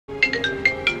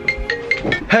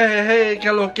Hey,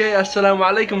 que lo que, assalamu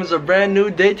alaikum. It's a brand new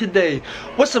day today.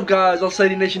 What's up guys,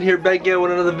 Al-Saidi Nation here, back again with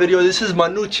another video. This is my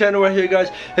new channel right here guys.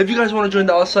 If you guys want to join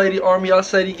the Al-Saidi army,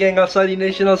 Al-Saidi gang, Al-Saidi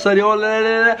Nation, Al-Saidi, all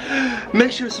that,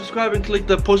 make sure to subscribe and click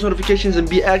the post notifications and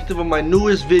be active on my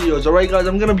newest videos. Alright guys,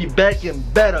 I'm gonna be back and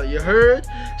better, you heard?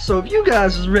 So if you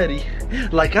guys is ready,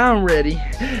 like I'm ready,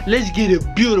 let's get a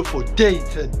beautiful day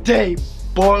today,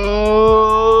 boy.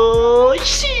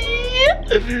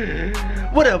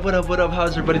 What up,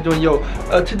 how's everybody doing? Yo,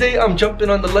 today I'm jumping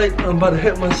on the light. I'm about to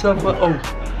hit myself. Oh,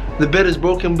 the bed is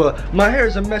broken, but my hair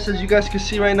is a mess as you guys can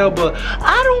see right now, but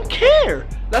I don't care.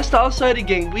 That's the Al-Saidi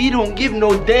gang. We don't give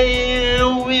no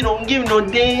damn. We don't give no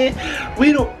damn.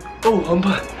 We don't. Oh, I'm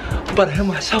about to hit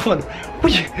myself on.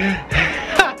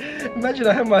 Imagine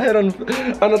I hit my head on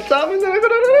the top and then I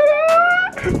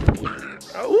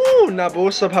go. Ooh, nah, but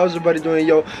what's up? How's everybody doing?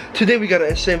 Yo, today we got an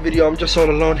insane video. I'm just all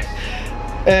alone.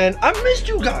 And I missed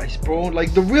you guys, bro.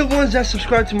 Like the real ones that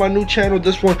subscribe to my new channel,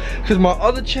 this one. Because my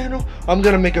other channel, I'm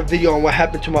gonna make a video on what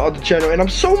happened to my other channel. And I'm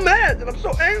so mad and I'm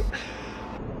so angry.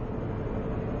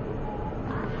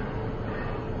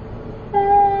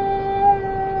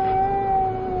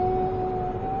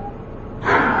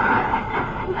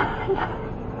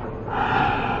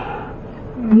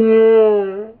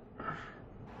 No.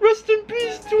 Rest in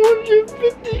peace,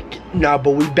 250. Nah,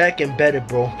 but we back and better,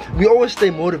 bro. We always stay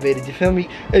motivated, you feel me?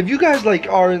 If you guys like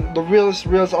are the realest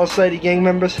Al-Saidi gang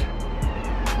members,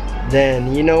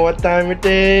 then you know what time it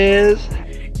is.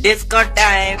 Disco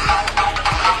time.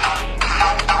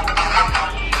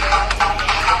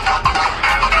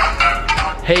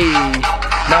 Hey,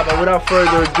 nah, but without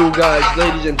further ado, guys,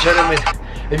 ladies and gentlemen,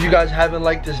 if you guys haven't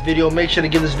liked this video, make sure to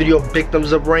give this video a big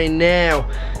thumbs up right now.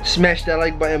 Smash that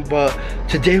like button. But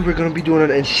today we're gonna be doing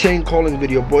an insane calling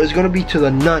video, bro. It's gonna be to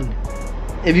the nun.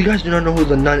 If you guys do not know who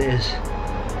the nun is,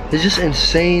 it's this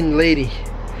insane lady.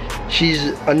 She's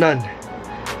a nun,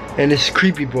 and it's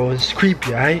creepy, bro. It's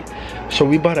creepy, alright? So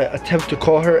we about to attempt to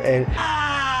call her and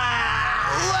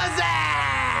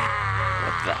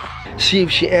see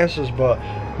if she answers. But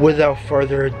without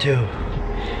further ado,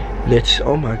 let's,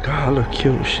 oh my god, I look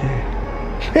cute, shit.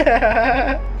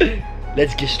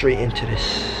 Let's get straight into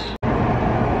this.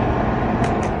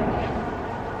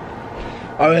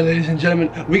 Alright, ladies and gentlemen,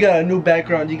 we got a new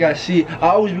background. You guys see,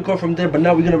 I always record from there, but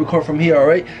now we're gonna record from here,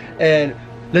 alright? And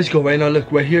let's go right now. Look,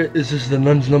 right here, this is the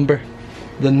nun's number.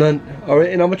 The nun, alright?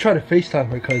 And I'm gonna try to FaceTime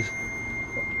her because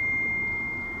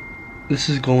this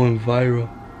is going viral.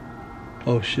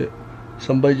 Oh shit.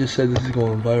 Somebody just said this is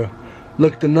going viral.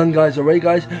 Look, the nun, guys, alright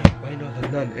guys? Right now, the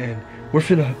nun, and we're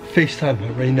finna FaceTime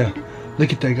her right now.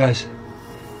 Look at that, guys.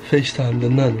 FaceTime the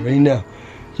nun right now.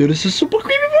 Yo, this is super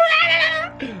creepy, bro.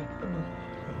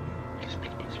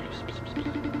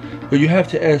 But you have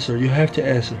to answer, you have to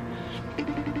answer.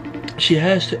 She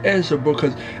has to answer, bro,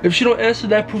 because if she don't answer,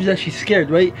 that proves that she's scared,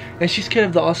 right? And she's scared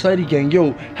of the Al-Saidi gang.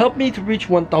 Yo, help me to reach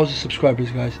 1,000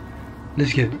 subscribers, guys.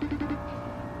 Let's get it.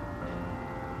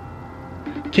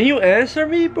 Can you answer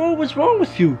me, bro? What's wrong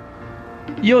with you?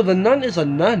 Yo, the nun is a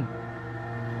nun.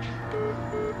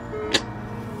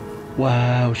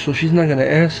 Wow, so she's not gonna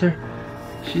answer?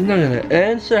 She's not gonna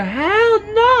answer? Hell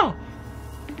no!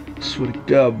 I swear to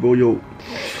God, bro, yo.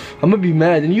 I'm gonna be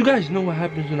mad, and you guys know what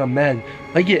happens when I'm mad.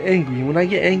 I get angry. When I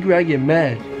get angry, I get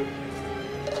mad.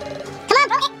 Come on,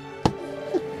 bro.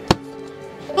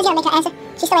 Let's make her answer.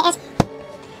 She still ain't answer.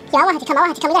 Yo, I want her to come. I want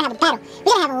her to come. We're gonna have a battle.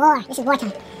 We're gonna have a war. This is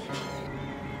wartime.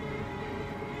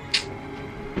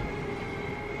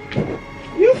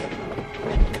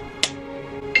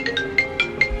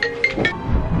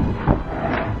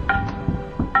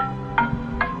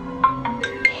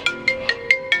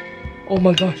 Oh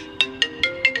my gosh.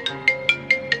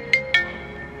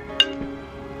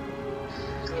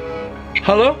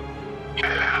 Hello?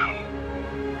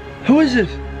 Who is this?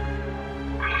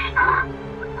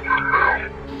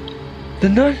 The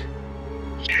nun?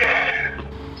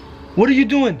 What are you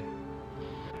doing?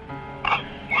 I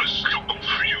was looking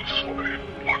for you for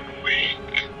 1 week.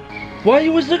 Why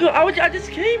you was looking? I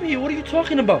just came here. What are you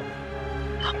talking about?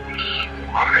 I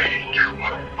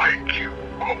don't like you.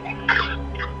 I will kill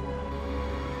you.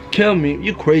 Kill me?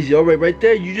 You crazy? All right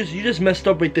there. You just messed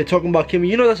up right there talking about killing me.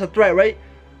 You know that's a threat, right?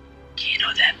 You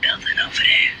know that building over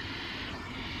there?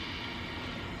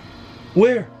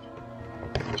 Where?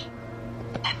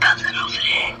 That building over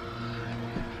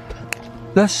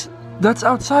there. That's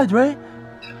outside, right?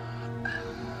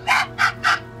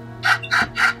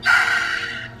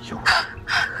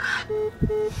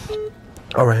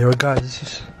 All right, yo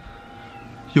guys,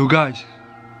 yo guys.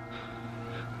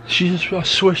 She just, I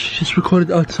swear, she just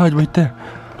recorded outside right there.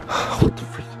 What the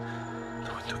freak?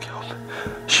 What the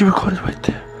She recorded right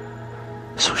there.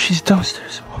 So she's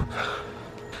downstairs.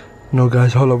 No,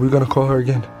 guys, hold up. We're gonna call her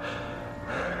again.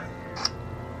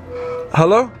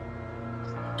 Hello?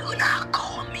 Do not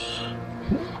call me.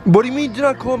 What do you mean, do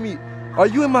not call me? Are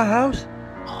you in my house?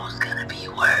 Oh, it's gonna be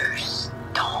worse.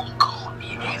 Don't call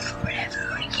me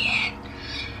ever again.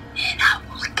 And I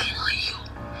will kill you.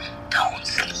 Don't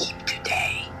sleep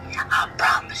today. I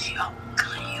promise you I will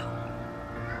kill you.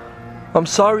 I'm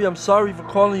sorry for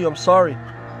calling you. I'm sorry.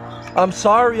 I'm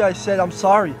sorry, I said. I'm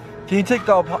sorry. Can you take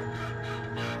the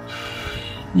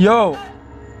Yo.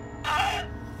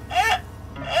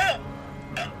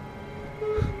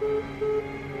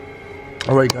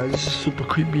 Alright, guys, this is super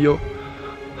creepy, yo.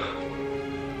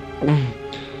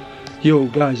 Yo,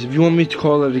 guys, if you want me to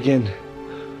call it again.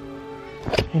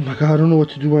 Oh my god, I don't know what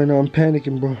to do right now. I'm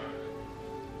panicking, bro.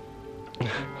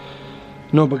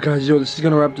 No, but guys, yo, this is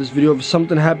gonna wrap this video. If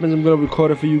something happens, I'm gonna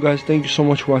record it for you guys. Thank you so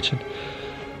much for watching.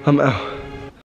 I'm out.